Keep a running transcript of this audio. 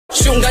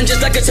on gun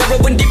just like a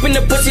heroin. Deep in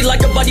the pussy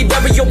like a body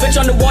burial. Bitch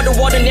on the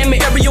water, name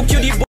it aerial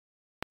cutie boy.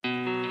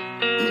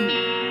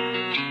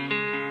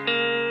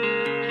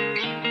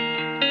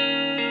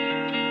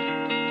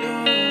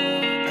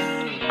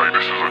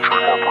 This is a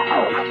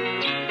trademark.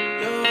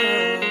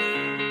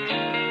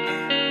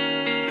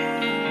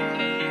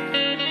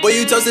 Boy,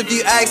 you toast if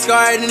you act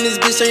scarred in this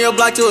bitch, turn your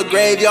block to a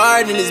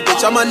graveyard in this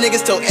bitch. All my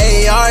niggas tote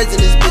ARs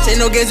in this bitch. Ain't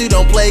no games, we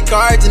don't play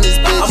cards in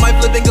this bitch. I might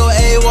flip and go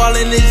AWOL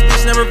in this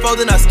bitch. Never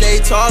folding, I stay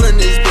tall in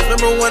this bitch.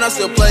 Remember when I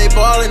still play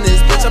ball in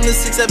this bitch? I'm the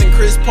 6'7"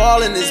 Chris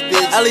Paul in this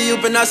bitch.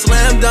 Alley-oop and I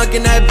slam dunk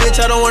in that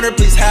bitch. I don't want her,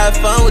 please have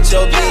fun with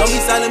your bitch. Don't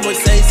be silent, boy,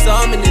 say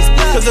something in this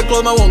bitch. Cause the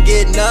clothes I won't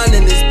get none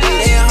in this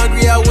bitch. They ain't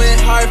hungry, I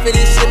went hard for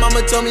this shit.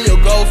 Mama told me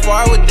you'll go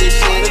far with this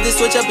shit. If this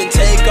switch up and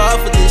take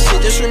off with this shit,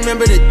 just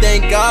remember to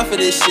thank God for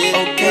this shit.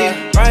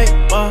 Okay, right,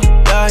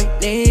 I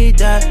need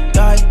that,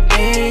 I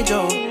need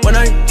you. When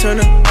I turn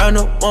around,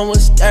 no one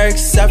was there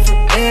except for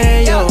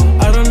me, yo.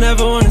 I don't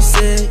ever wanna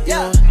sit,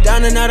 yo.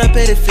 Down and out, I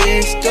pay the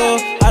fees, yo.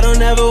 I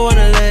don't ever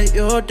wanna let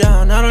you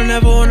down, I don't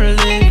ever wanna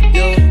leave,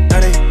 yo. Now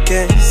they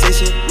can't say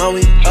shit, man,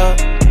 we up.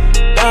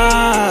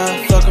 Ah,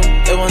 fuck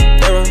 'em, they want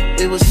their own,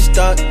 we was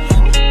stuck.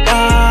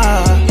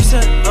 Ah, you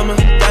said I'm a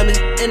diamond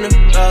in the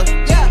rough.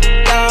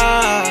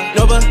 Yeah,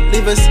 no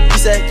believers, you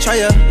said try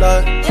your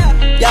luck.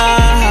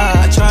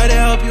 Yeah, I try to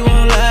help you,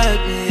 won't let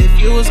me. If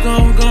you was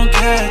gon'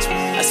 catch me.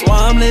 That's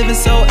why I'm living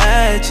so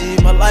edgy.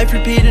 My life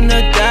repeating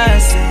the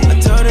dancing. I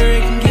told her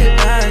it can get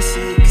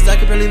messy, cause I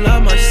could barely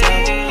love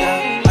myself,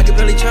 yeah. I could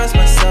barely trust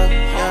myself,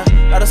 yeah.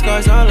 Lot of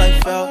scars, all I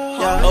felt,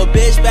 yeah. Oh,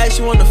 bitch back,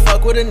 she wanna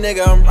fuck with a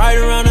nigga. I'm right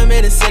around, I'm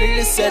in city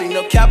to city.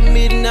 No capping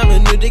me, never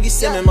knew Diggy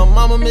Simmons. My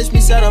mama miss me,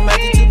 said I'm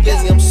acting too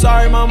busy. I'm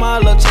sorry, mama, I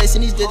love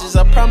chasing these digits.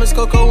 I promise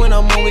Coco when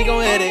I'm on, we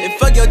gon' hit it. And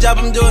fuck your job,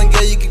 I'm doing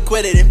good, you can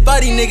quit it. And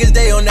funny niggas,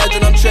 they on edge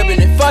when I'm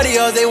tripping. And funny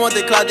hoes, they want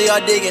the clout, they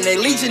all digging. They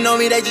leeching on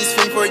me, they just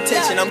feed for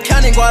attention. I'm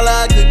counting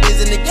guala, I cook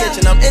biz in the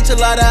kitchen. I'm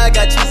enchilada, I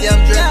got cheesy, I'm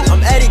dripping.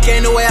 I'm Eddie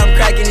Kane, the way I'm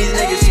cracking these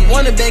niggas. She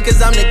wanna bang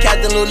cause I'm the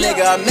captain, little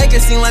nigga. I make her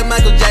seem like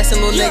Michael Jackson,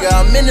 little nigga.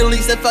 I'm in the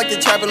least, I fuck the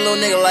trapping, little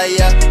nigga, like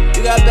yeah.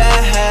 You got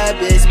bad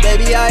habits,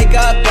 baby, I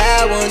got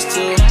bad ones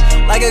too.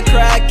 Like a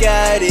crack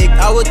addict,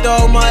 I would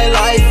throw my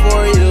life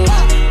for you.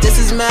 This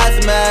is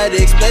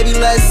mathematics, baby,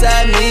 let's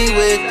add me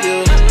with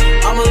you.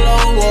 I'm a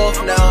lone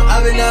wolf now,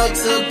 I've been out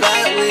to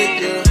bat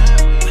with you.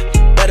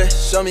 Better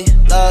show me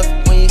love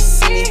when you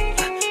see me.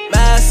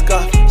 Mask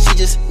off, she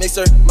just mixed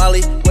her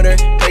Molly with her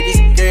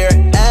Perkins, get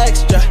her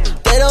extra.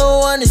 They don't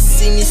wanna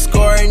see me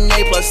score an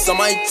A+ on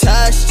my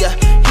test, yeah.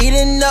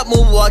 Heating up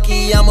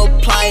Milwaukee, I'm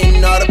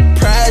applying all the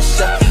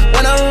pressure.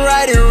 When I'm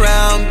riding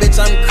around, bitch,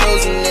 I'm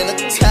cruising in a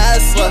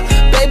Tesla.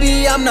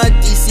 Baby, I'm not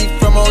DC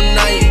from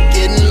 09, you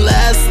getting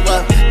less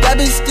love. That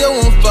bitch still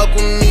won't fuck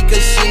with me,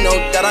 cause she know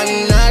that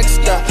I'm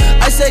next, yeah.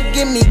 I said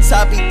give me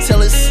toppy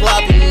till it's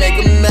sloppy, make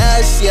a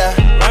mess, yeah.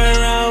 Ride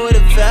around with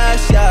a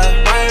vest,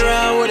 yeah. Ride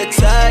around with a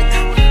tag.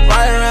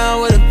 Ride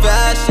around with a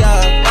vest,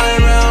 yeah.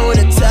 Ride around with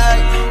a tag.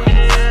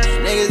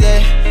 Niggas,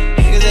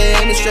 they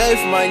aiming straight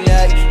for my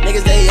neck.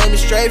 Niggas, they aiming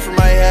straight for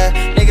my head.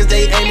 Niggas,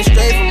 they aiming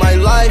straight for my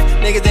life.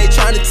 Niggas, they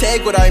tryna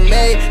take what I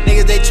made.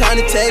 Niggas, they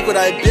tryna take what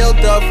I built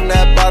up from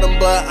that bottom.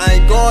 But I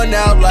ain't going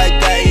out like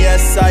that.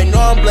 Yes, I know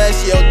I'm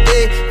blessed, yo,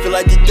 D. Feel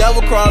like the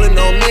devil crawling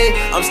on me.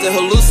 I'm still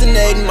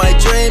hallucinating my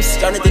dreams.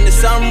 Starting to think there's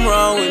something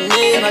wrong with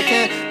me. And I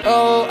can't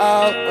go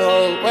out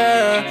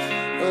nowhere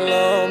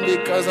alone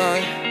because I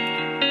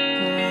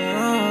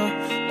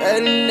made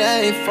a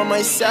name for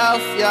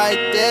myself, yeah, I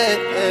did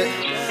it.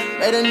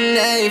 Made a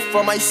name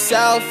for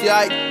myself, yeah,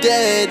 I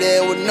did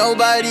it. With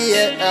nobody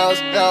else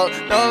help,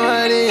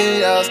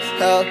 nobody else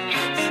help.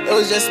 It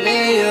was just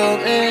me, you,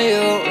 me,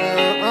 you.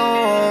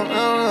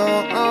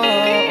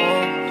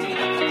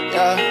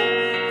 Yeah,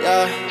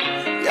 yeah,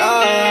 yeah,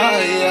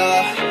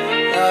 yeah,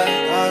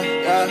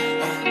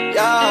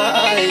 yeah,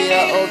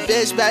 yeah. Oh,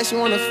 bitch back, she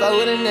wanna fuck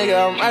with a nigga.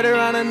 I'm right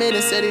around, I'm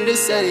in city to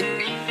city.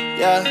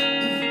 Yeah,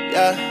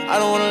 yeah, I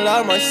don't wanna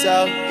love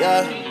myself,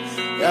 yeah,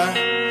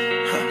 yeah.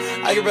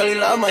 I can really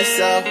love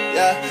myself,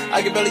 yeah.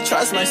 I can really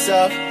trust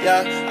myself,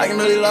 yeah. I can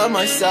really love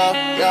myself,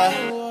 yeah.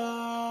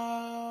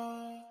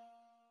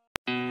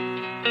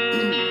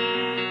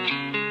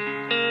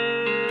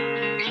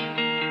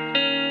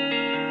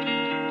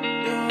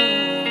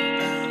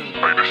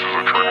 This is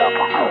a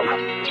trademark.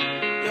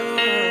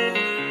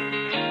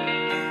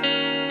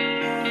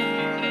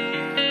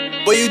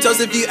 Boy, you toast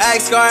if you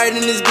act scarred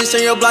in this bitch,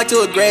 turn your block to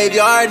a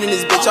graveyard in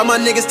this bitch. All my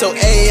niggas tote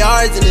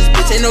ARs in this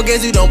bitch. Ain't no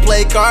games, we don't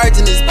play cards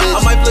in this bitch.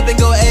 I might flip and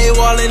go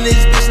AWOL in this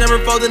bitch. Never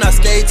folding, I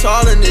stay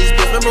tall in this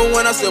bitch. Remember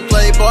when I still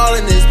play ball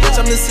in this bitch?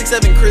 I'm the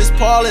 6'7" Chris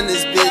Paul in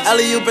this bitch.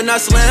 Alley-oop and I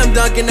slam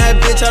dunk in that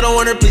bitch. I don't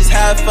want her, please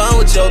have fun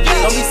with your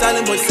bitch. Don't be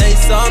silent, boy, say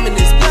something in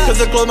this bitch. Cause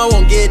the clothes I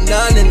won't get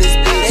none in this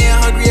bitch. They ain't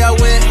hungry, I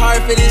went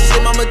hard for this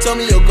shit. Mama told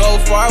me you'll go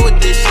far with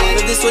this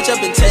shit. If this switch up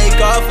and take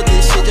off with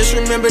this shit, just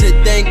remember to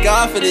thank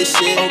God for this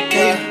shit.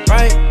 Okay,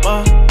 right,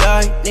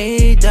 I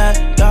need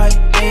that,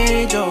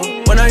 angel.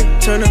 When I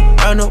turn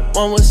around, no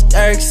one was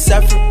there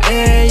except for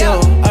me,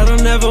 yo. I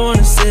don't ever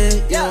wanna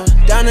sit, yo.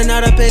 Down and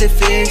out, I pay the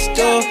fees,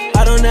 yo.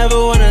 I don't ever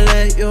wanna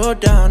let you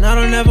down. I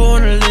don't ever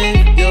wanna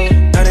leave, yo.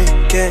 Now they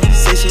can't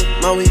say shit,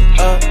 man, we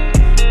up.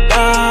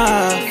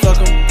 Ah, fuck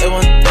 'em, they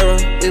want their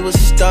own, we was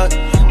stuck.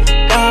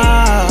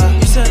 Ah,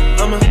 you said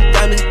I'm a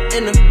diamond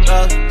in the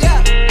rough.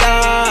 Yeah,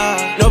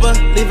 no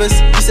believers,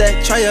 you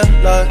said try your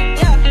luck.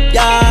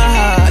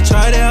 Yeah, I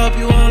tried to help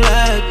you, won't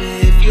let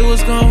me. If you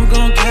was gon'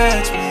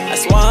 catch me.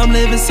 That's why I'm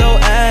living so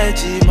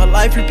edgy. My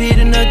life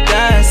repeating the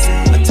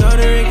dancing. I told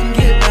her it can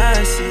get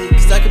messy,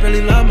 cause I could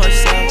really love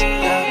myself,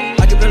 yeah.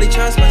 I could really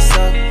trust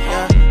myself,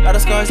 yeah. Lot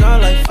of scars,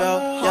 all I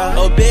felt, yeah.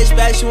 Oh, bitch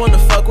back, she wanna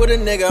fuck with a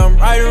nigga. I'm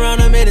riding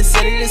around, I made it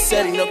city to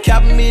city. No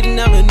capping me, then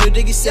I'm a new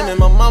diggy simming.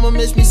 My mama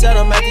missed me, said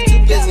I'm acting too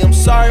busy. I'm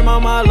sorry,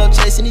 mama, I love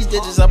chasing these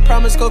digits. I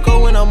promise Coco,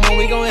 when I'm on,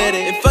 we gon' hit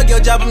it. And fuck your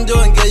job, I'm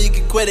doing good, you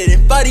can quit it.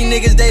 And funny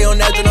niggas, they on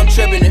that, I'm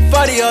tripping. And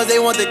funny hoes, they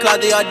want the clout,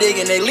 they all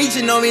digging. They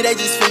leeching on me, they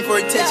just fiend for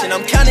attention.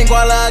 I'm counting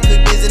guala, I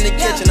cook biz in the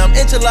kitchen. I'm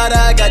enchilada,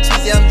 I got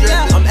cheesy, I'm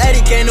dripping. I'm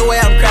Eddie Kane, the way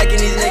I'm cracking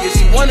these niggas.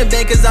 She wanna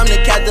bang cause I'm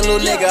the captain,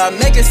 little nigga. I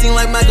make her seem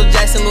like Michael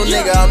Jackson, little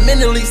nigga. I'm in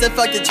the least, that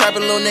fuck the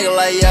trapping, little nigga,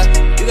 like, yeah.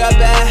 You got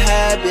bad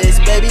habits,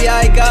 baby,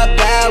 I got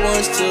bad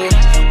ones too.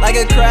 Like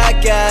a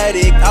crack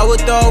addict, I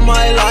would throw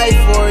my life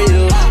for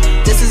you.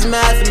 This is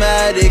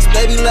mathematics,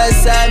 baby,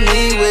 let's have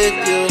me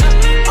with you.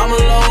 I'm a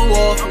lone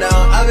wolf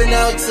now, I've been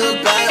out to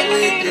bat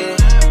with you.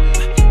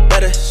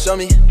 Better show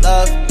me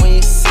love when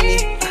you see me.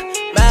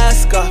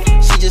 Mask off,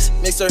 she just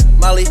mixed her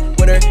Molly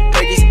with her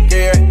Perkins,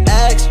 get her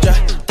extra.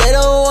 They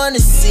don't wanna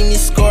see me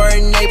score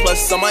an A+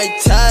 on my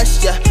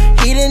test, yeah.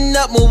 Heating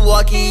up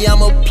Milwaukee,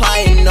 I'm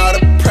applying all the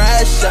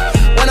pressure.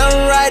 When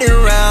I'm riding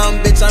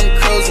around, bitch, I'm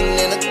cruising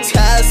in a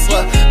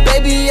Tesla.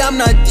 Baby, I'm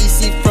not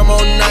DC from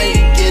 09,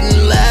 you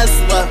getting less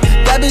love.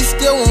 That bitch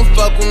still won't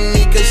fuck with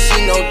me, cause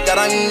she know that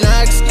I'm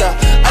next, yeah.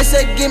 I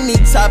said give me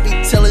toppy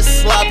till it's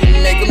sloppy,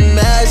 make a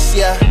mess,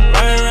 yeah.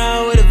 Ride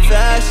around with a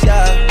vest,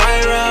 yeah.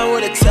 Ride around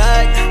with a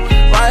tag.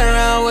 Ride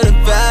around with a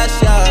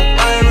vest, yeah.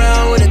 Ride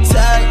around with a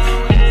tag.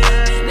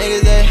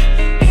 Niggas,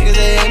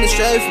 they aiming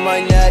straight for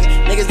my neck.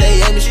 Niggas,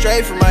 they aiming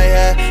straight for my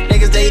head.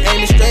 Niggas, they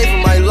aiming straight for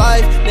my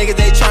life. Niggas,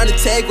 they tryna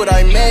take what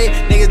I made.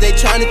 Niggas, they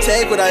tryna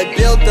take what I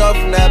built up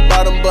from that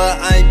bottom. But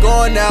I ain't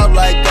going out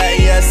like that.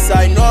 Yes,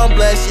 I know I'm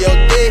blessed,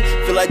 YOD.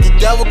 Feel like the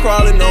devil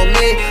crawling on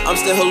me. I'm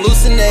still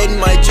hallucinating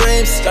my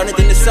dreams. Starting to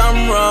think there's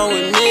something wrong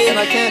with me. And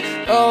I can't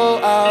go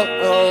out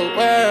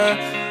nowhere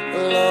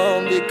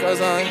alone because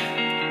I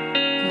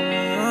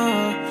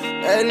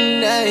made a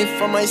name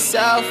for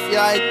myself,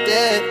 yeah, I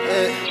did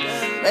it.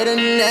 Made a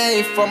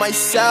name for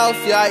myself,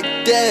 yeah, I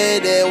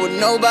did it. With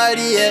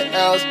nobody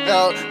else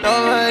help,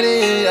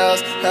 nobody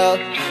else help.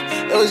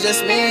 It was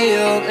just me,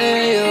 you,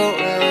 me, you,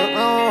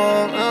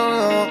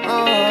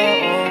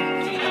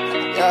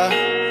 yeah,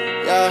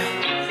 yeah,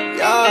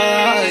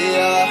 yeah,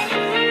 yeah,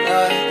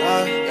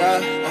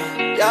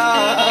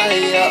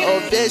 yeah. Oh,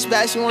 bitch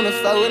back, she wanna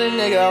fuck with a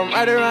nigga. I'm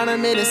right around,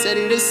 I'm in the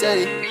city to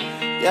city,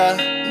 yeah,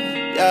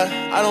 yeah.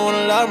 I don't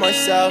wanna love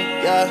myself,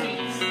 yeah,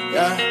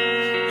 yeah.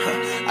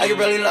 I can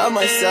really love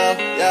myself,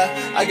 yeah.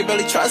 I can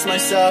really trust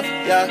myself,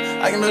 yeah.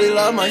 I can really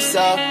love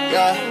myself,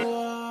 yeah.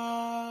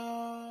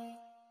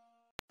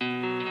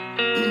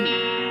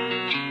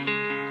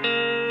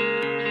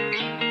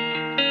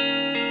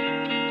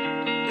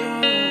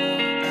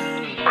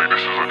 Hey,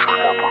 this is a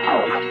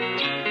SHAREfactory.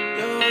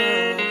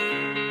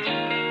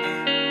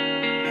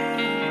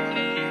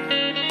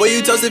 Boy,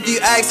 you toast if you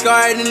act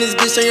scarred in this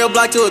bitch, turn your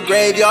block to a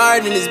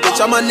graveyard in this bitch.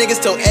 All my niggas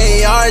tote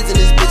ARs in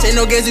this bitch. Ain't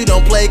no games, you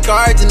don't play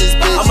cards in this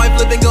bitch. I might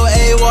flip and go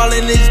AWOL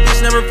in this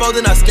bitch. Never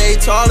folding, I stay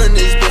tall in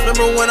this bitch.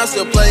 Remember when I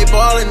still play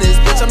ball in this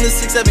bitch? I'm the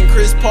 6'7"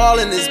 Chris Paul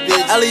in this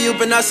bitch.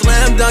 Alley-oop and I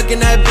slam dunk in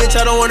that bitch.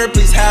 I don't want her,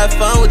 please have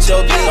fun with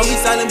your bitch. Don't be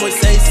silent, boy,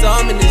 say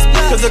something in this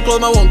bitch. Cause the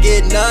clothes, I won't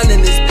get none in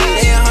this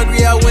bitch. Ain't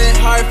hungry, I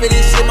went hard for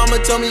this shit. Mama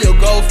told me you'll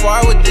go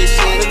far with this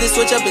shit. If this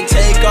switch up and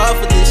take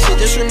off with this shit,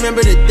 just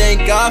remember to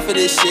thank God for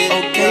this shit.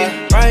 Okay.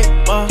 Right,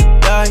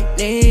 I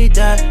need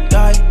that,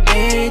 I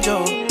need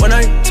you. When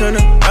I turn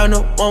around,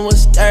 no one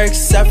was there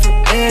except for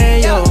me,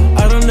 yo.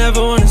 I don't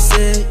ever wanna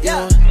sit,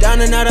 yo. Down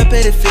and out, I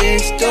pay the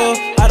fees, yo.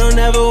 I don't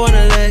ever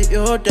wanna let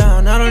you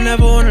down. I don't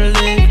ever wanna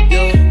leave,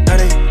 yo. Now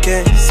they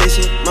can't say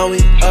shit, man,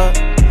 we up.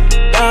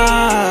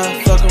 Ah,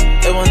 fuck 'em,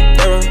 they want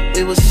their own,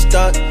 we was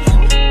stuck.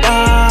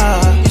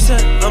 Ah, you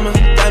said I'm a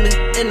diamond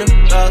in the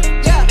rough.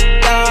 Yeah,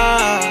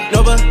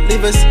 no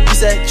believers, you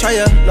said try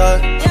your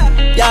luck.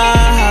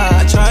 Yeah,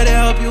 I tried to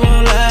help you,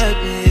 won't let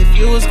me. If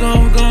you was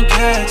gon'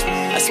 catch me.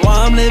 That's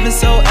why I'm living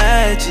so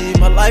edgy.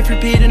 My life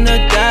repeating the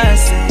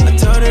dancing. I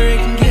told her it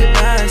can get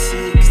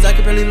messy, cause I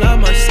could really love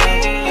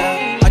myself,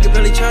 yeah. I could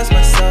really trust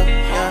myself,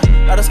 yeah.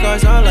 Lot of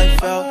scars, all I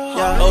felt, yeah.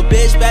 yeah. Oh,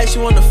 bitch back, she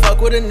wanna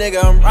fuck with a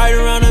nigga. I'm riding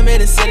around, I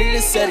made it city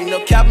to city. No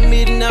capping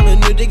meeting, I'm a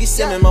new diggy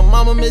simming. My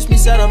mama miss me,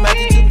 said I'm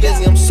acting too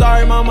busy. I'm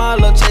sorry, mama, I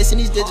love chasing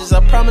these digits. I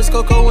promise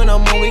Coco when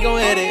I'm on, we gon'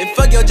 hit it. And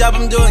fuck your job,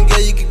 I'm doing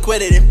good, you can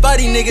quit it. And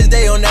funny niggas,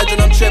 they on that when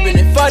I'm tripping.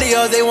 And funny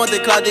hoes, they want the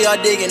clout, they all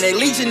digging. They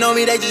leeching on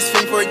me, they just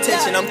feed for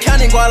attention. I'm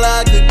counting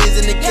guala, I cook biz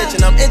in the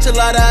kitchen. I'm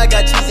enchilada, I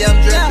got cheesy,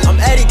 I'm dripping. I'm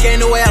Eddie Kane,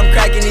 the way I'm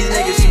cracking these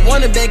niggas. She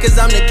wanna bang cause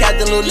I'm the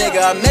captain, little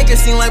nigga. I make her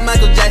seem like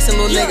Michael Jackson,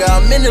 little nigga.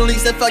 I'm in the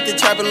leagues that fuck the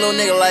trapping, little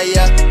nigga. Like,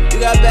 yeah, you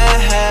got bad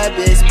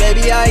habits,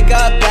 baby, I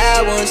got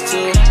bad ones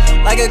too.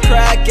 Like a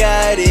crack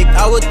addict,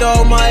 I would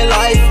throw my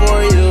life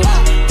for you.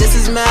 This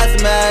is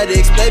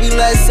mathematics, baby,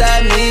 let's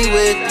add me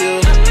with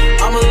you.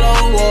 I'm a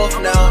lone wolf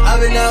now, I've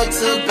been out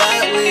to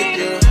bat with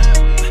you.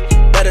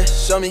 Better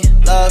show me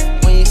love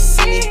when you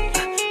see me.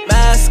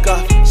 Mask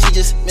off, she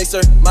just mixed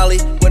her Molly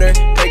with her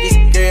turkeys,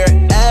 get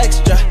her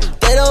extra.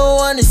 They don't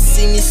wanna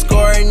see me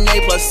score an A+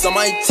 on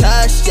my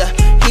test, yeah.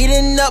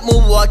 Heating up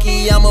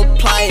Milwaukee, I'm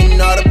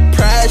applying all the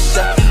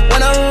pressure.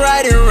 When I'm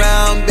riding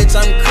around, bitch,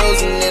 I'm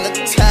cruising in a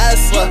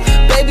Tesla.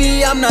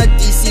 Baby, I'm not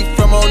DC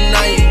from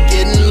 09, you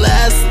getting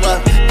less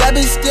love. That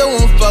bitch still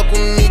won't fuck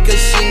with me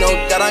cause she know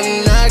that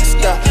I'm next,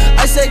 yeah.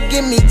 I said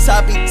give me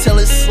toppy till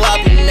it's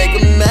sloppy, make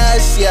a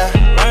mess, yeah.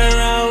 Ride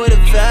around with a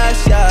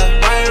vest, yeah.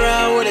 Ride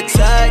around with a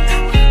tag.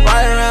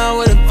 Ride around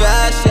with a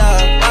vest,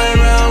 yeah. Ride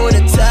around with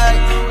a tag.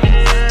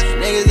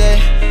 Niggas,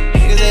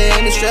 they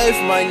aiming straight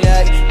for my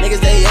neck. Niggas,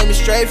 they aiming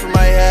straight for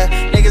my head.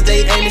 Niggas,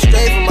 they aiming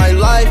straight for my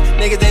life.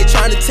 Niggas, they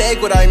trying to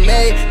take what I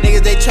made.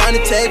 Niggas, they trying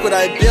to take what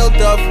I built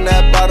up from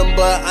that bottom.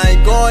 But I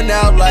ain't going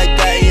out like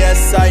that.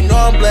 Yes, I know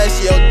I'm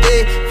blessed,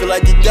 G.O.D. Feel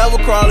like the devil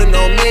crawling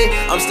on me.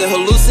 I'm still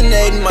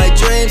hallucinating my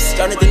dreams.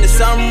 Starting to think there's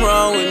something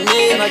wrong with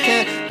me. And I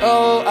can't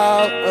go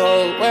out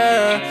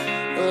nowhere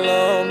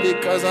alone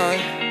because I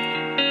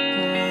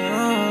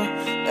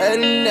made a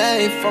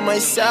name for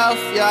myself,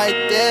 yeah, I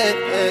did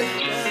it.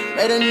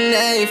 Made a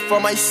name for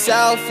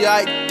myself, yeah,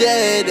 I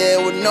did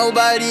it. With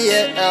nobody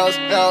else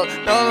help,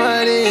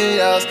 nobody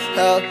else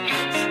help.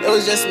 It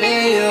was just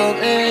me and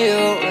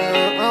you,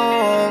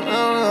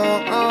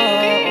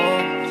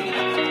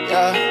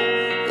 yeah,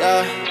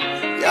 yeah,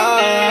 yeah,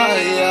 yeah,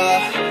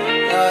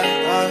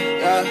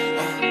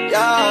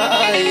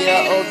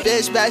 yeah. Oh,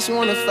 bitch back, she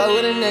wanna fuck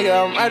with a nigga.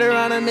 I'm right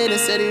around, I made it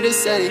city to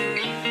city,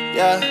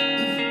 yeah.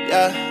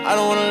 Yeah, I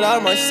don't wanna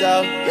love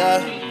myself, yeah,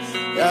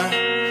 yeah.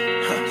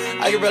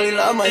 I can really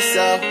love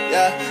myself,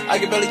 yeah. I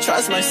can really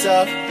trust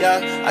myself,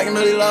 yeah. I can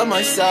really love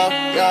myself,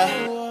 yeah.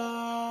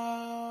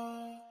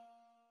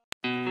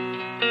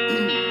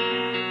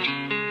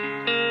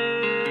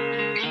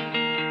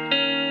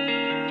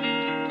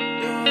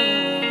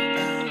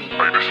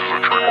 This is a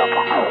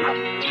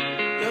trademark.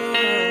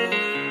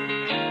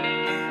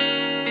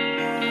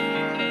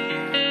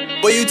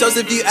 Boy, you toast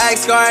if you act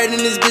scarred.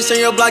 And this bitch turn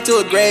your block to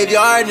a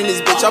graveyard. And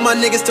this bitch, all my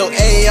niggas told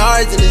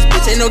ARs. And this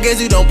bitch, ain't no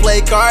games, we don't play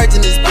cards.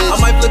 And this bitch, I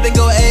might flip and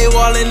go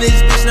AWOL. And this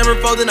bitch, never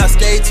folding, I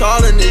stay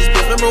tall. And this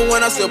bitch, remember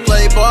when I still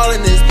play ball. And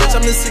this bitch,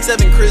 I'm the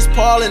 6'7" Chris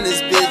Paul. And this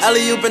bitch,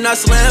 alley-oop and I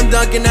slam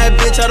dunking that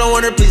bitch. I don't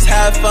want her, please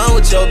have fun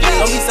with your bitch.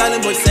 Don't be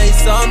silent, boy, say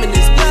something in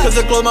this bitch. Cause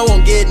the clothes, I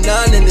won't get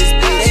none in this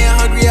bitch. They ain't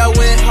hungry, I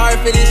went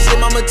hard for this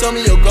shit. Mama told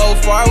me you'll go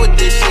far with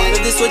this shit.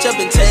 If this switch up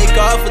and take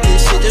off with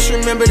this shit, just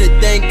remember to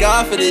thank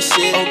God for this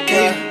shit.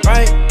 Okay,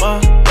 right,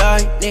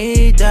 I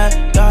need that,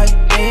 I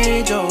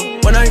need you.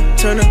 When I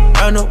turn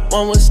around, no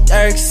one was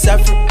there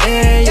except for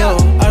me, yo.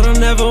 I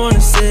don't ever wanna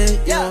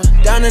sit, yo.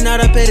 Down and out,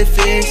 I pay the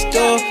fees,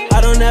 yo.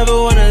 I don't ever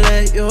wanna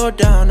let you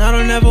down. I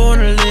don't ever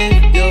wanna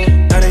leave, yo.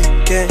 Now they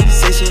can't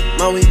say shit,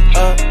 man, we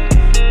up.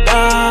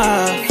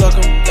 Ah, fuck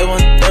 'em, they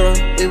want their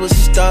room, we was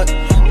stuck.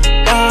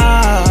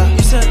 Ah,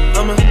 you said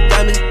I'm a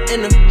diamond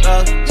in the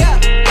rough. Yeah,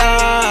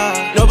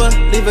 no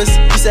believers,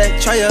 you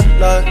said try your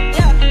luck.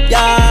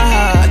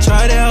 Yeah, I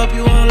try to help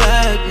you, won't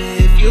let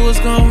me. If you was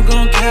gon'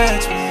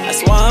 catch me.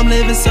 That's why I'm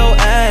living so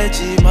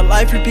edgy. My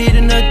life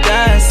repeating the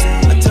gas.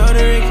 I told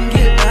her it can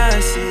get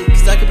messy,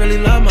 cause I could really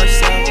love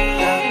myself,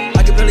 yeah.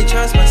 I could really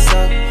trust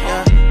myself,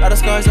 yeah. All the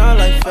scars all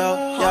I felt,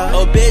 yeah.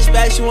 Oh, bitch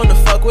back, she wanna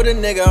fuck with a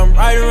nigga. I'm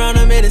riding around,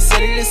 I made it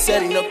city to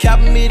city. No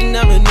capping meeting,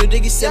 I'm a new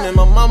diggy simming.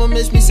 My mama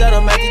miss me, said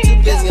I'm acting too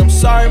busy. I'm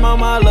sorry,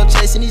 mama, I love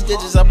chasing these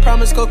digits. I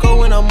promise Coco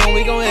when I'm on,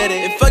 we gon' hit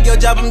it. And fuck your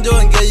job, I'm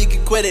doing good, you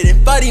can quit it.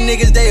 And funny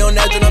niggas, they on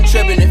that when I'm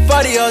tripping. And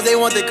funny hoes, they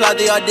want the clout,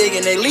 they all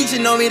digging. They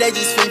leeching on me, they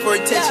just feed for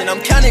attention.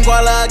 I'm counting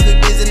guala, I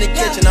cook biz in the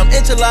kitchen. I'm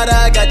enchilada,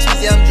 I got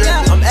cheesy, I'm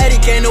dripping. I'm Eddie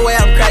Kane, the way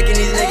I'm cracking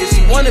these niggas.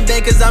 She wanna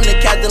bang cause I'm the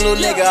captain,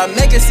 little nigga. I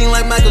make her seem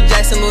like Michael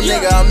Jackson, little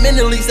nigga. I'm in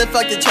the leagues that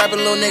fuck the trapping,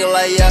 little nigga.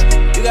 Like, yeah,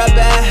 you got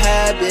bad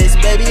habits,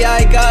 baby,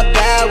 I got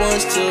bad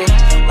ones too.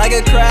 Like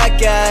a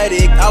crack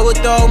addict, I would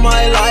throw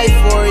my life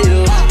for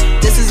you.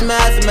 This is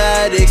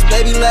mathematics,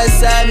 baby,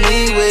 let's add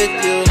me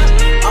with you.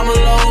 I'm a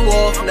lone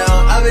wolf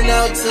now, I've been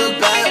out to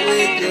bat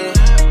with you.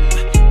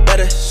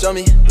 Better show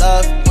me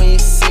love when you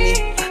see me.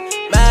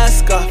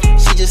 Mask off,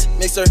 she just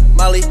mixed her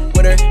Molly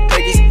with her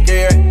turkeys,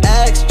 get her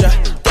extra.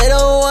 They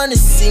don't wanna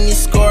see me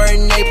score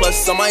an A+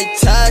 on my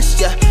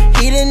test, yeah.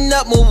 Heating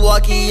up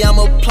Milwaukee, I'm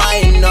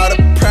applying all the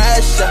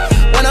pressure.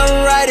 When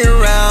I'm riding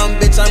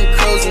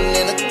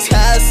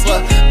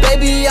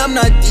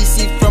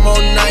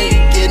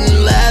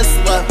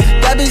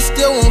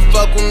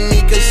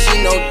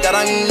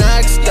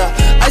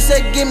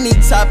said give me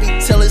toppy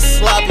till it's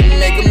sloppy,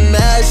 make a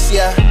mess,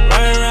 yeah.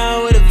 Ride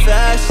around with a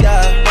vest,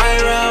 yeah.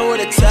 Ride around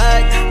with a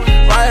tag.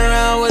 Ride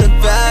around with a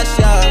vest,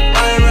 yeah.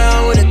 Ride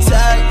around with a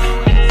tag.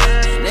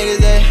 Niggas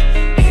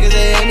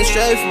they aiming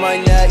straight for my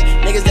neck.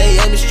 Niggas they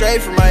aiming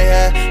straight for my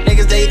head.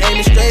 Niggas they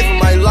aiming straight for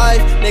my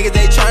life. Niggas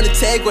they tryna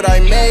take what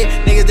I made.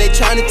 Niggas they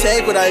tryna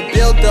take what I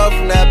built up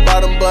from that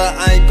bottom, but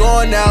I ain't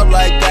going out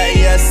like that.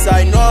 Yes,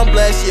 I know I'm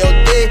blessed, yo,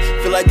 D.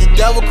 Feel like the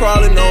devil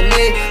crawling on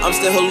me. I'm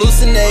still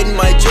hallucinating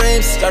my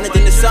dreams. Starting to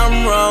think there's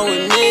something wrong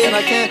with me, and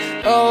I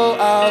can't go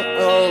out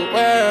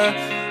nowhere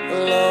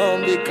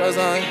alone because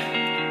I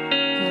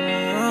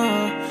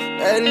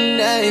made a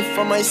name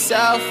for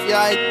myself.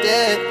 Yeah, I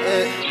did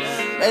it.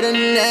 Made a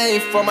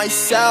name for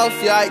myself,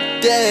 yeah, I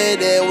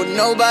did it with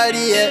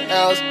nobody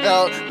else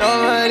help,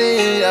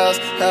 nobody else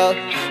help.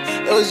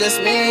 It was just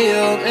me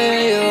and you, me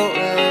and you,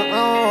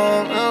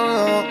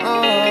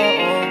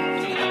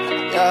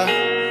 yeah,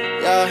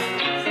 yeah,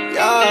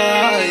 yeah,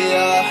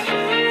 yeah,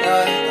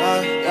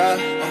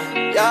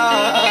 yeah,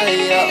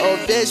 yeah. Oh,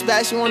 bitch,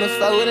 back, she wanna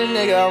fuck with a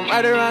nigga. I'm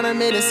right around a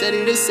minute,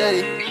 city to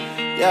city,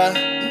 yeah,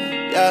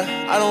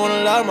 yeah. I don't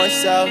wanna love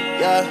myself,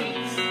 yeah,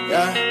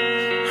 yeah.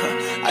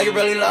 I can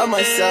really love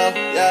myself,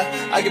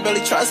 yeah. I can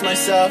really trust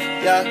myself,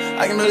 yeah.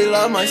 I can really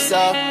love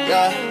myself,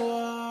 yeah.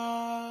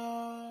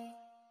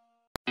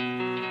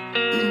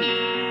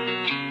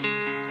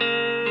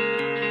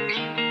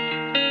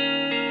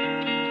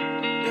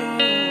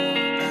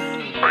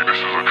 Hey, this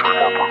is a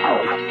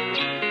trademark.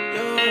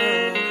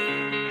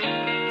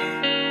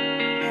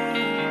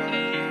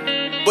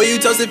 Boy, you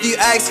toast if you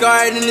act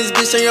scarred in this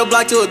bitch. Turn your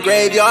block to a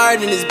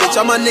graveyard in this bitch.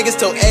 All my niggas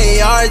told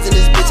ARs in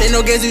this bitch. Ain't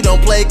no games, you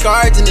don't play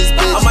cards in this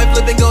bitch. I might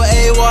flip and go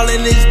AWOL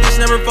in this bitch.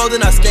 Never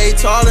folding, I skate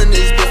tall in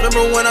this bitch.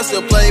 Remember when I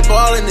still play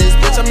ball in this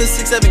bitch? I'm the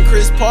 6'7"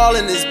 Chris Paul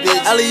in this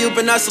bitch. Alley-oop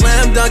and I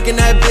slam dunking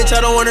that bitch.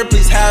 I don't want her,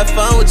 please have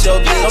fun with your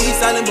bitch. Don't be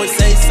silent, boy,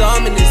 say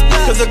something in this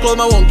bitch. Cause the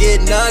clothes I won't get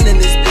none in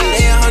this bitch.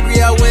 They ain't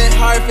hungry, I went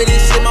hard for this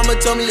shit. Mama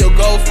told me you'll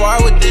go far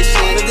with this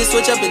shit. Flip this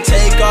switch up and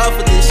take off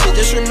with this shit.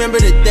 Just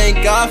remember to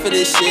thank God for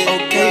this shit.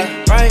 Okay,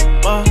 right,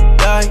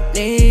 I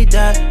need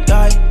that,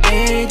 I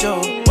need you.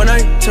 When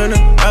I turn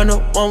around, no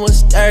one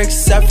was there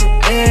except for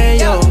me,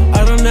 yo.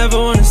 I don't ever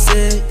wanna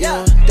sit,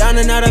 yo. Down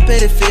and out, I pay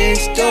the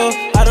fees, yo.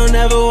 I don't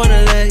ever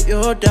wanna let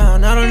you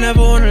down. I don't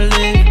ever wanna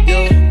leave,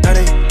 yo. Now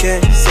they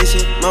can't say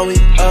shit, man, we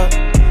up.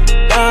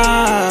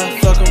 Ah,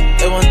 fuck 'em,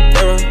 they want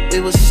their run, we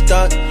was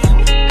stuck.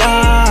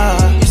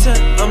 Ah, you said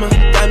I'm a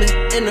diamond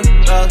in the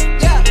rough.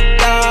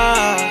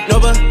 Yeah, no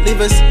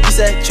believers, you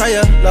said try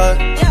your luck.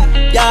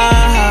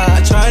 Yeah,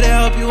 I try to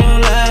help you,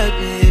 won't let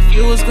me. If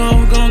you was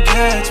gon'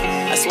 catch me.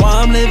 That's why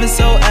I'm living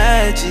so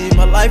edgy.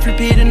 My life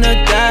repeating the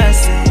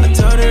dancing. I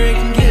told her it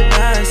can get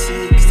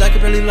messy, cause I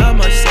could really love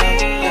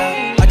myself,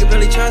 yeah. I could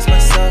really trust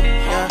myself,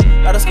 yeah.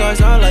 Lot of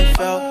scars, all I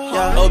felt,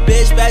 yeah. Oh,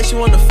 bitch, back, she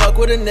wanna fuck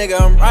with a nigga.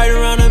 I'm right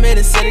around, I made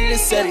it city to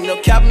city. No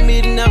capping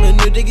me, then I'm a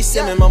new diggy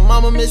simming. My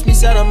mama missed me,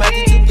 said I'm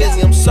acting too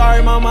busy. I'm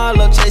sorry, mama, I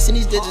love chasing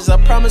these digits. I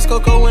promise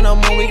Coco when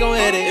I'm on, we gon'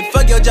 hit it. And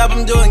fuck your job,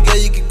 I'm doing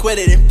good, you can quit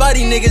it. And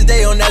funny niggas,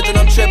 they on that when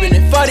I'm tripping.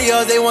 And funny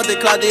hoes, they want the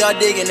clout, they all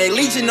digging. They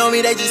leeching on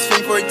me, they just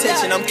fiend for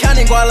attention. I'm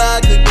counting guala,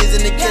 I cook beans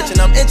in the kitchen.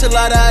 I'm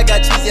enchilada, I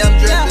got cheesy, I'm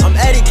dripping. I'm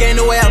Eddie Kane,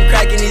 the way I'm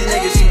cracking these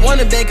niggas. She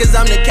wanna bang cause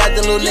I'm the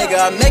captain, little nigga.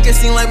 I make her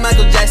seem like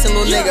Michael Jackson,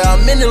 little nigga.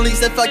 I'm in the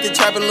least, that fuck the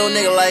trapping, little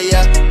nigga, like,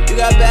 yeah. You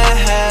got bad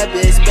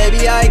habits,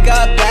 baby, I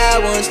got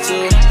bad ones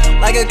too.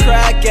 Like a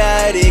crack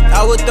addict,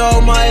 I would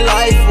throw my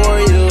life for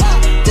you.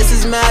 This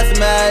is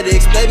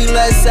mathematics, baby,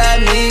 let's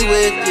add me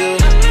with you.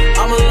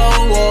 I'm a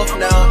lone wolf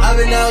now, I've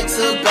been out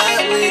to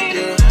bat with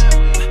you.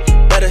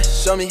 Better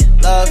show me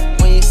love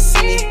when you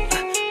see me.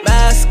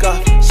 Mask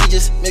off, she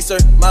just mix her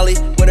Molly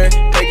with her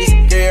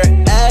Perkins, get her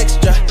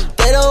extra.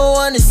 They don't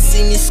wanna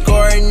see me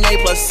score an A+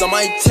 on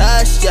my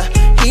test, yeah.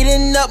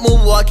 Heating up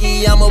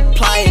Milwaukee, I'm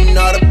applying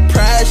all the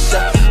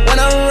pressure. When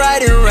I'm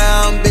riding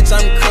around, bitch,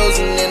 I'm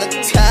cruising in a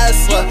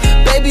Tesla.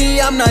 Baby,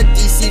 I'm not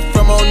DC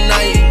from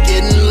 09, you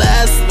getting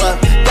less love.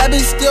 That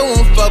bitch still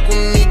won't fuck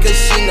with me, cause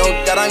she know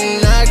that I'm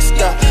next,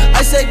 yeah.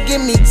 I said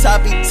give me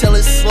toppy till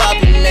it's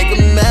sloppy, make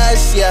a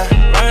mess, yeah.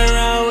 Ride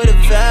around with a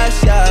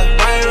vest, yeah.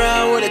 Ride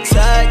around with a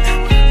tag.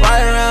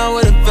 Ride around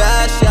with a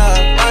vest,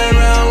 yeah. Ride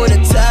around with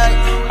a tag.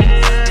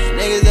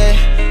 Niggas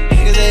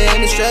they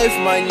aiming straight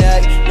for my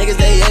neck. Niggas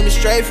they aiming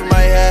straight for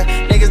my head.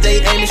 Niggas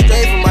they aiming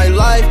straight for my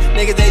life.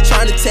 Niggas they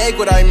tryna take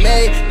what I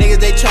made. Niggas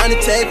they tryna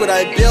take what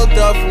I built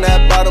up from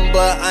that bottom,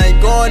 but I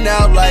ain't going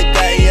out like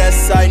that.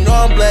 Yes, I know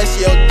I'm blessed,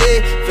 yo,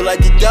 D. Feel like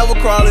the devil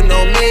crawling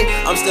on me.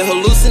 I'm still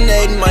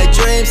hallucinating my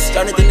dreams.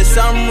 Starting to think there's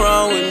something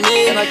wrong with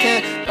me, and I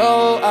can't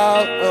go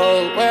out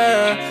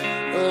nowhere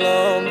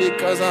alone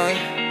because I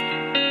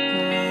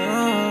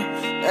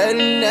made a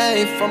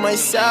name for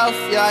myself,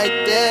 yeah, I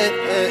did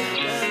it.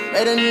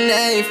 Made a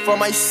name for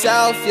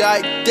myself, yeah,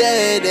 I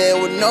did it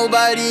with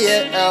nobody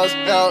else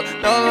help,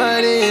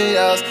 nobody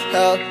else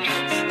help.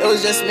 It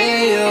was just me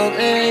and you,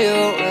 me and you,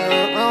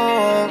 yeah,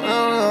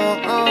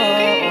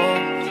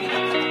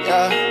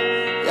 yeah,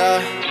 yeah,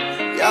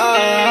 yeah,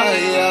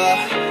 yeah,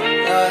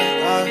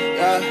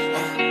 yeah,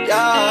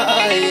 yeah,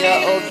 yeah.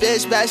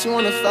 bitch back, she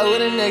wanna fuck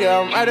with a nigga.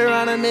 I'm right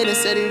around a minute,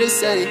 city to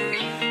city.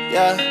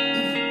 Yeah,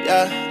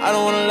 yeah, I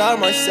don't wanna love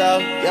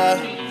myself.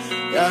 Yeah,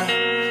 yeah.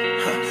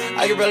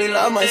 I can barely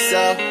love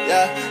myself,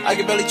 yeah. I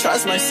can barely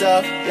trust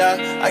myself,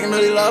 yeah. I can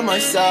really love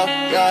myself,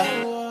 yeah.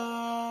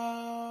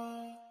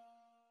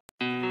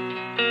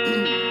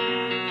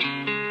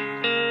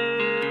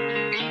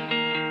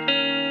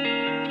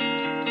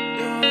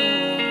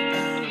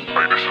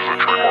 Hey, this is a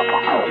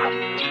trademark move.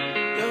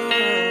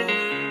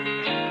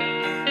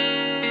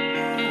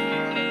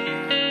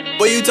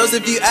 Boy, you toast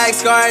if you act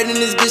scarred in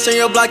this bitch, turn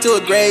your block to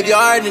a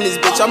graveyard in this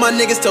bitch. All my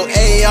niggas tote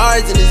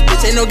ARs in this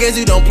bitch. Ain't no games,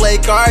 you don't play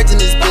cards in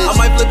this bitch. I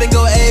might flip and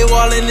go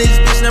AWOL in this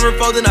bitch. Never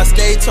folding, I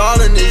skate tall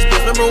in this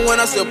bitch. Remember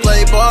when I still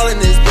play ball in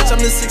this bitch? I'm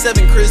the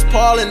 6'7" Chris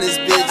Paul in this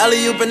bitch.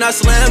 Alley-oop and I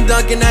slam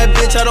dunk in that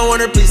bitch. I don't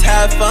want her, please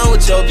have fun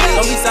with your bitch.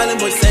 Don't be silent,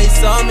 boy, say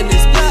something in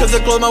this bitch. Cause the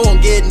clothes, I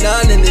won't get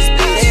none in this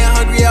bitch. They ain't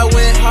hungry, I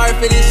went hard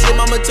for this shit.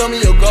 Mama told me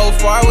you'll go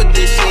far with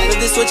this shit.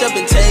 Flip this switch up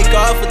and take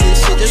off with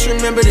this shit. Just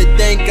remember to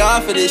thank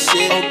God for this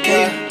shit.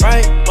 Okay,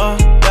 right,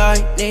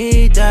 I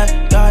need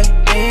that, I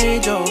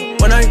need you.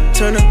 When I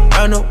turn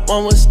around, no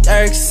one was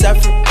there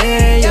except for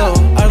me, yo.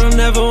 I don't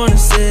ever wanna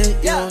sit,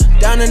 yo.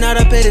 Down and out,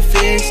 I pay the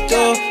fees,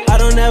 yo. I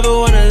don't ever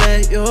wanna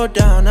let you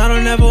down. I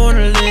don't ever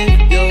wanna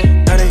leave, yo.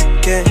 Now they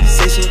can't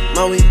say shit,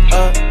 man, we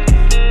up.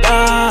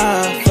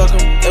 Ah, fuck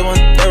 'em, they want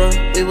their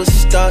own, we was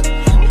stuck.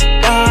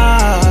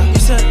 Ah, you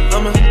said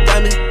I'm a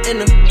diamond in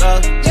the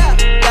rough.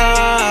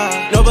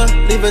 Yeah, no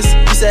believers,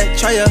 you said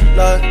try your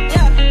luck.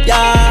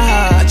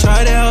 Yeah, I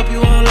try to help you,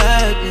 won't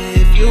let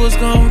me. If you was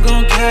gon'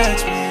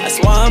 catch me. That's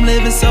why I'm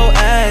living so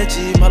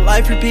edgy. My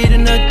life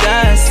repeating the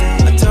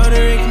dancing. I told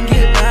her it can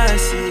get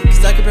messy,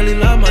 cause I can barely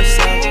love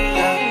myself,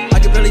 yeah. I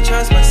can barely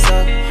trust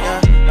myself, yeah.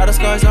 Lot of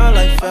scars, all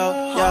I felt,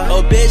 yeah.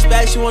 Oh, bitch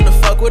back, she wanna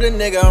fuck with a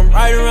nigga. I'm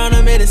right around,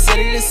 I made it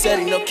city to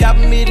city. No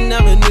capping meeting,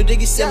 I'm a new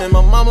diggy simming.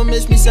 My mama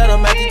miss me, said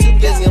I'm acting too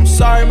busy. I'm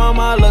sorry,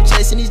 mama, I love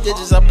chasing these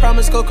digits. I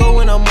promise Coco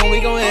when I'm on, we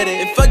gon' hit it.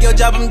 And fuck your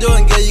job, I'm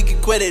doing good, you can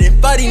quit it. And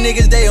buddy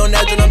niggas, they on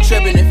that when I'm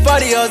tripping. And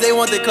buddy hoes, they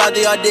want the clout,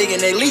 they all digging.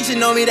 They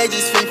leeching on me, they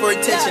just feed for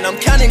attention. I'm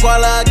counting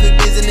guala, I cook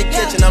biz in the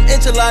kitchen. I'm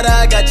enchilada,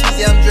 I got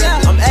cheesy, I'm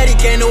dripping. I'm Eddie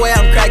Kane, the way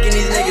I'm cracking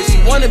these niggas. She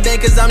wanna bang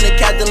cause I'm the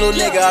captain, little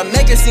nigga. I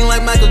make her seem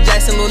like Michael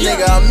Jackson, little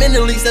nigga. I'm in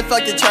the leagues that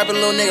fuck the trapping,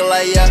 little nigga,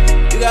 like yeah.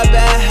 You got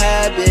bad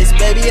habits,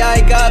 baby,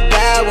 I got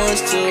bad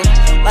ones too.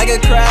 Like a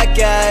crack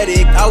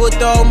addict, I would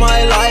throw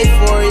my life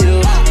for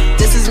you.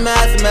 This is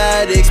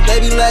mathematics,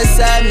 baby, let's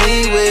add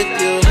me with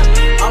you.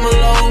 I'm a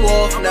lone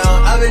wolf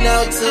now, I've been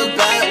out to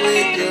bat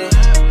with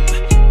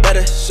you.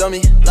 Better show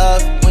me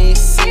love when you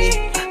see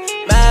me.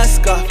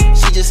 Mask off,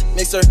 she just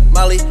mixed her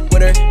Molly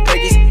with her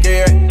Perkies,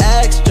 get her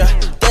extra.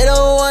 They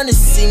don't wanna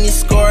see me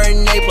score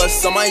an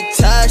A+ on my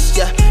test,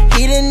 yeah.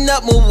 Heating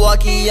up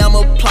Milwaukee, I'm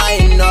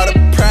applying all the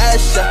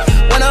pressure.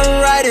 When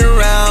I'm riding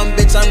around,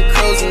 bitch, I'm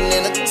cruising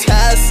in a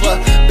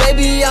Tesla.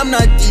 Baby, I'm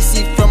not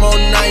DC from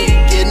 09,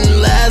 you're getting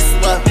less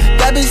love.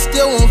 That bitch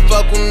still won't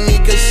fuck with me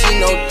cause she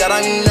know that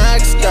I'm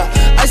next, yeah.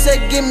 I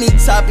said give me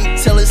toppy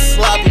till it's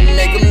sloppy,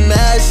 make a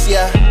mess,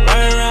 yeah.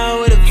 Ride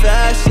around with a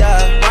vest, yeah.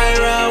 Ride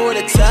around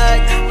with a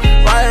tag.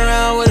 Ride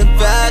around with a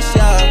vest,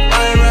 yeah.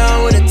 Ride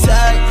around with a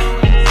tag.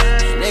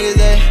 Niggas,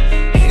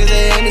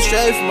 they aiming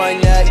straight for my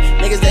neck.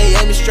 Niggas, they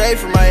aiming straight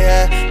for my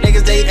head.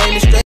 Niggas, they aiming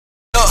straight.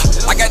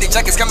 I got these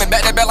jackets coming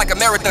back to back like a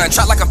marathon.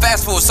 Trap like a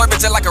fast food, serve it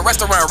just like a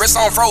restaurant. Wrist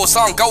on froze,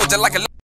 song gold just like a